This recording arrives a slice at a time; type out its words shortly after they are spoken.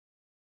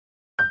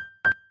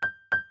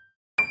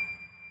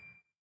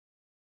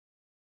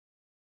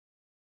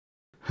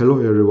Hello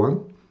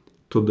everyone.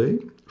 Today,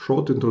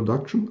 short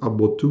introduction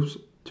about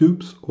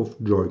tubes of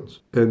joints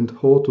and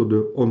how to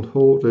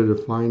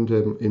define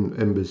them in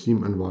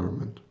MBSim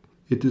environment.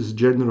 It is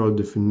general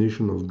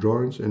definition of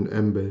joints in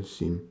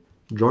MBSim.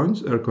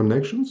 Joints are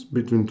connections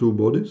between two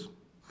bodies.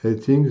 I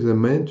think the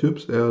main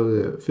tubes are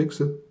the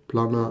fixed,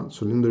 planar,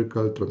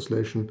 cylindrical,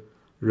 translation,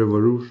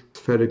 revolution,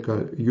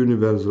 spherical,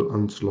 universal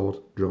and slot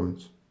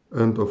joints.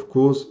 And of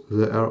course,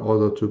 there are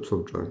other types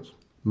of joints.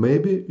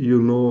 Maybe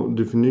you know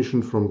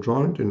definition from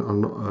joint in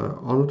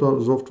another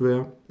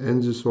software,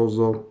 and this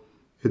also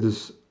it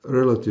is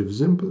relatively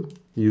simple.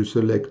 You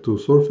select two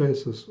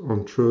surfaces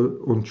and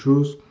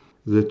choose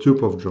the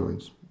type of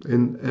joints.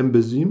 In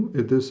MBSim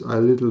it is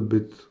a little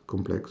bit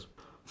complex.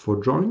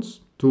 For joints,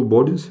 two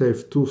bodies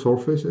have two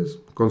surfaces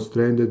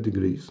constrained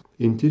degrees.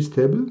 In this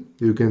table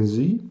you can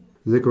see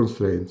the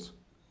constraints.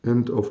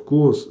 And of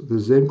course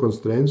the same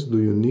constraints do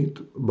you need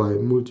by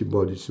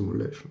multibody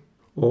simulation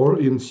or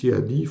in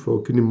CAD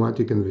for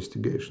kinematic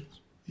investigations.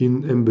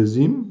 In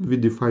MBSim, we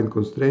define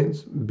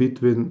constraints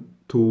between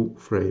two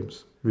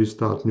frames. We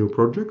start new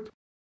project,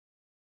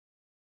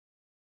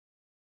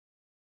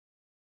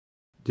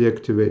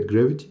 deactivate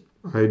gravity.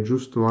 I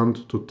just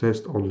want to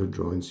test only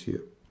joints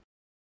here.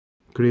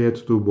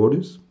 Create two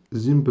bodies,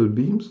 simple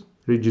beams,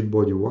 rigid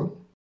body 1.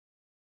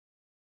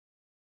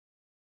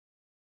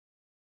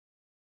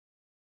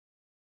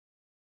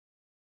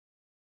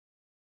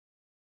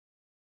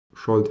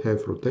 Should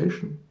have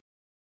rotation.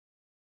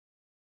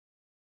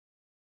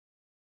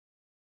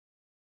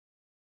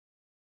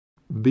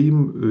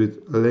 Beam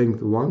with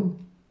length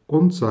 1.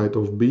 On side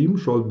of beam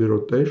should be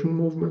rotation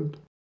movement.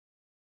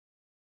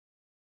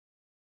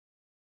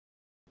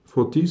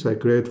 For this I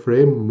create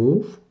frame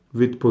move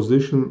with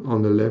position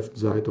on the left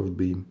side of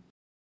beam.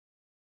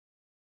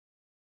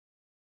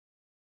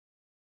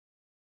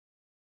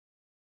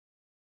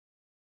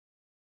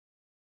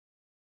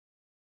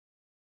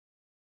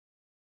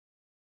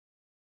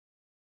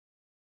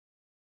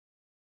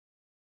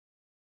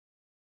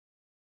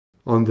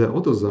 On the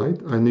other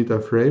side, I need a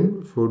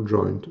frame for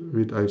joint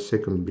with a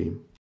second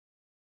beam.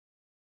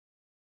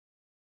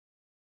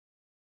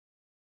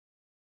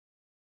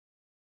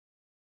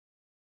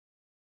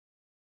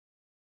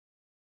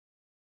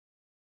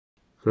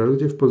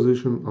 Relative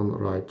position on the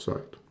right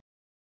side.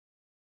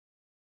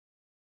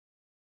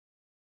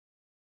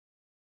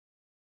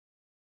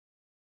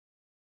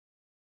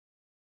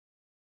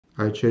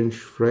 I change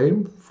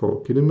frame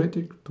for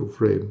kinematic to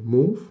frame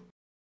move.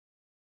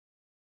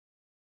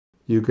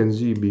 You can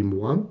see beam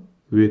 1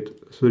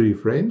 with 3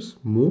 frames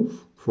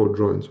move for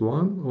joints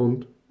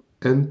 1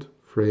 and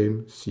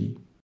frame C.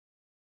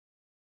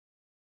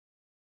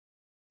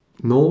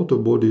 Now to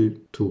body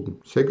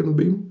 2. Second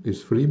beam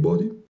is free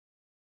body.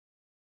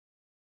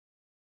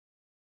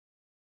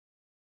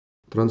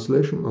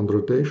 Translation and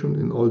rotation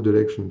in all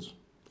directions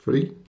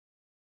free.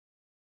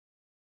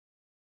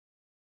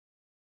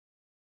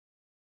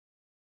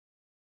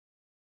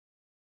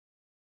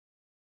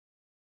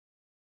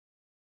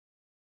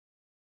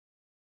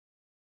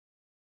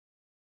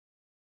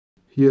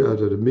 Here are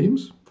the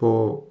beams.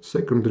 For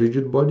second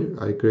rigid body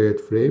I create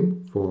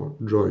frame for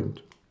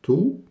joint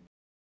 2.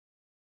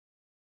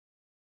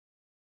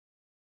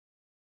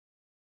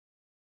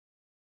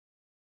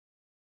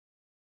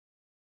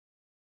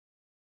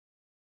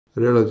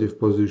 Relative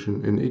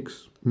position in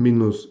X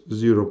minus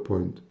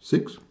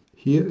 0.6.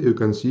 Here you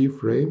can see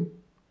frame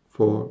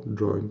for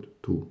joint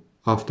 2.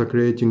 After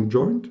creating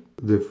joint,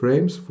 the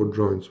frames for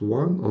joints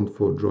 1 and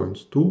for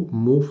joints 2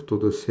 move to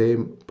the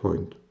same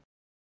point.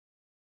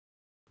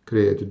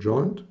 Create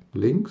joint,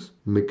 links,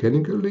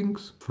 mechanical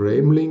links,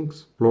 frame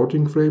links,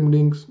 floating frame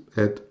links,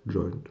 add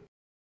joint.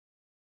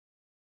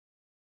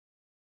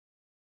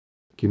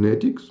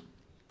 Kinetics,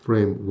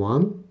 frame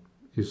 1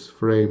 is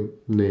frame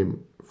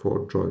name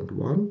for joint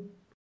 1.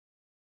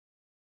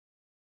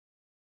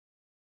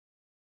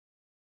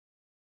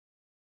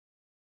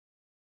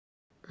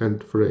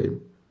 And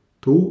frame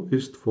 2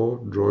 is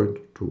for joint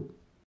 2.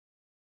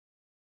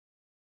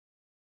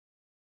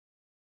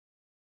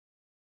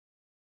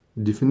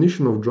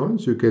 Definition of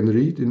joints you can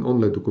read in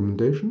online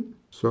documentation.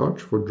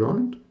 Search for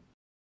joint.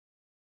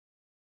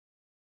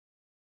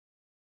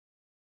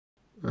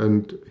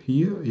 And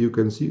here you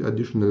can see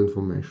additional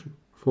information.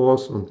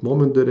 Force and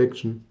moment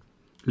direction.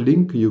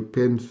 Link you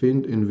can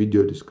find in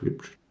video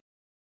description.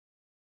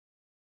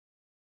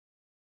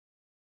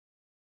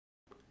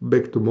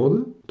 Back to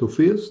model. To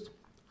first,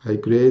 I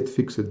create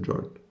fixed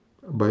joint.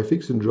 By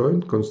fixed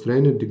joint,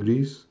 constrained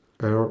degrees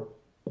are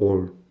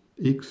all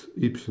x,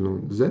 y,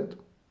 z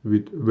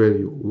with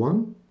value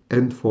 1,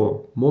 and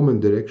for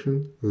moment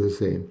direction the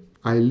same.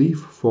 I leave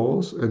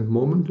force and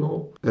moment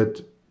law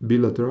at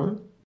bilateral.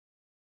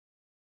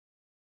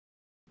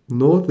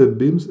 Note the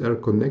beams are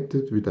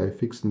connected with a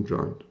fixed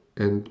joint,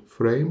 and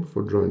frame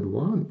for joint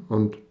 1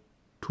 and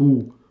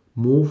 2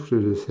 move to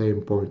the same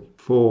point.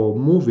 For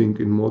moving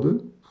in model,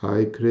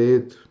 I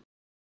create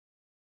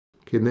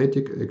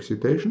kinetic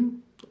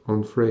excitation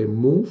on frame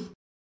move.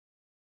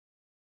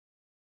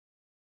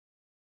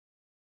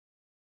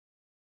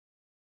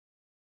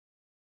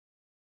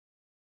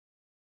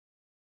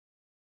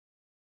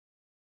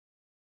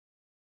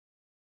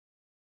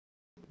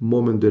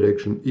 moment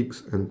direction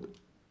x and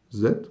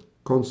z,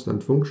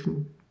 constant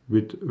function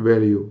with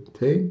value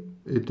 10.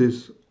 It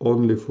is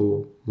only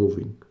for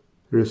moving.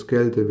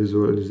 Rescale the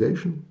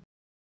visualization.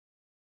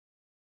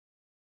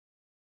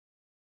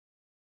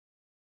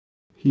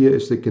 Here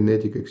is the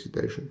kinetic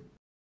excitation.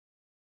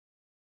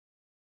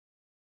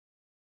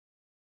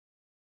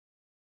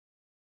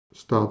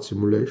 Start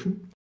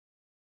simulation.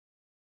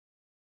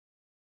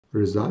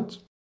 Results.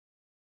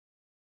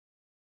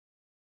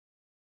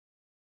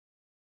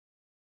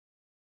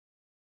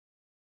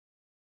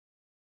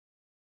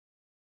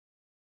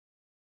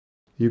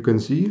 You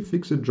can see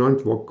fixed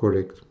joint work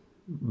correct.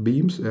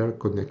 Beams are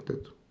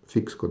connected.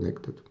 Fix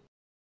connected.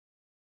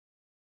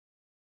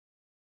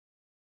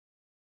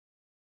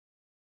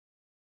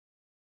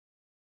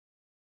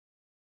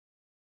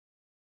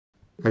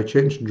 I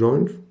change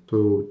joint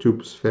to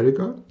tube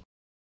spherical.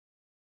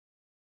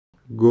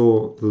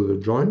 Go to the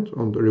joint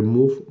and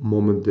remove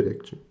moment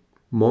direction.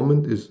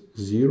 Moment is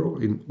 0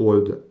 in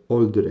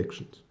all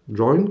directions.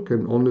 Joint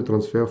can only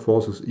transfer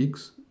forces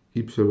x,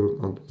 y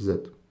and z.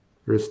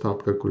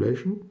 Restart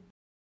calculation.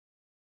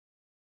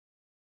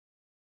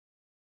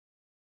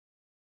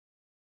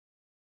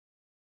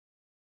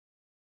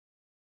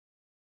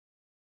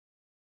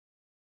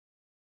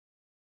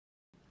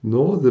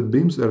 Now the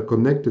beams are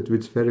connected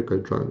with spherical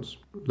joints,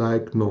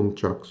 like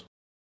nunchucks.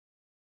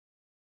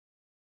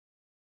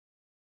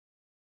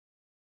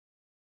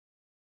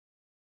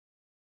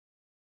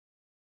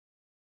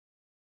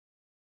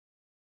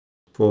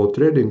 For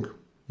threading,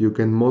 you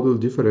can model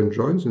different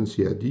joints in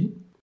CAD.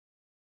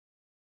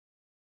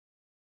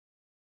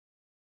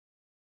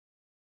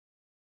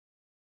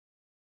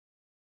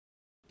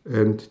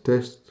 And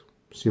test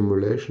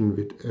simulation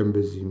with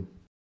MBSim.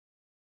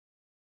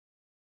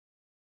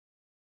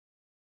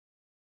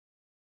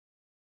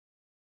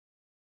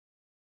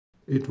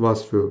 It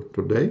was for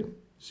today.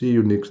 See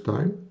you next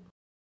time.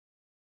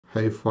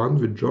 Have fun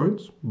with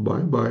joints.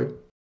 Bye bye.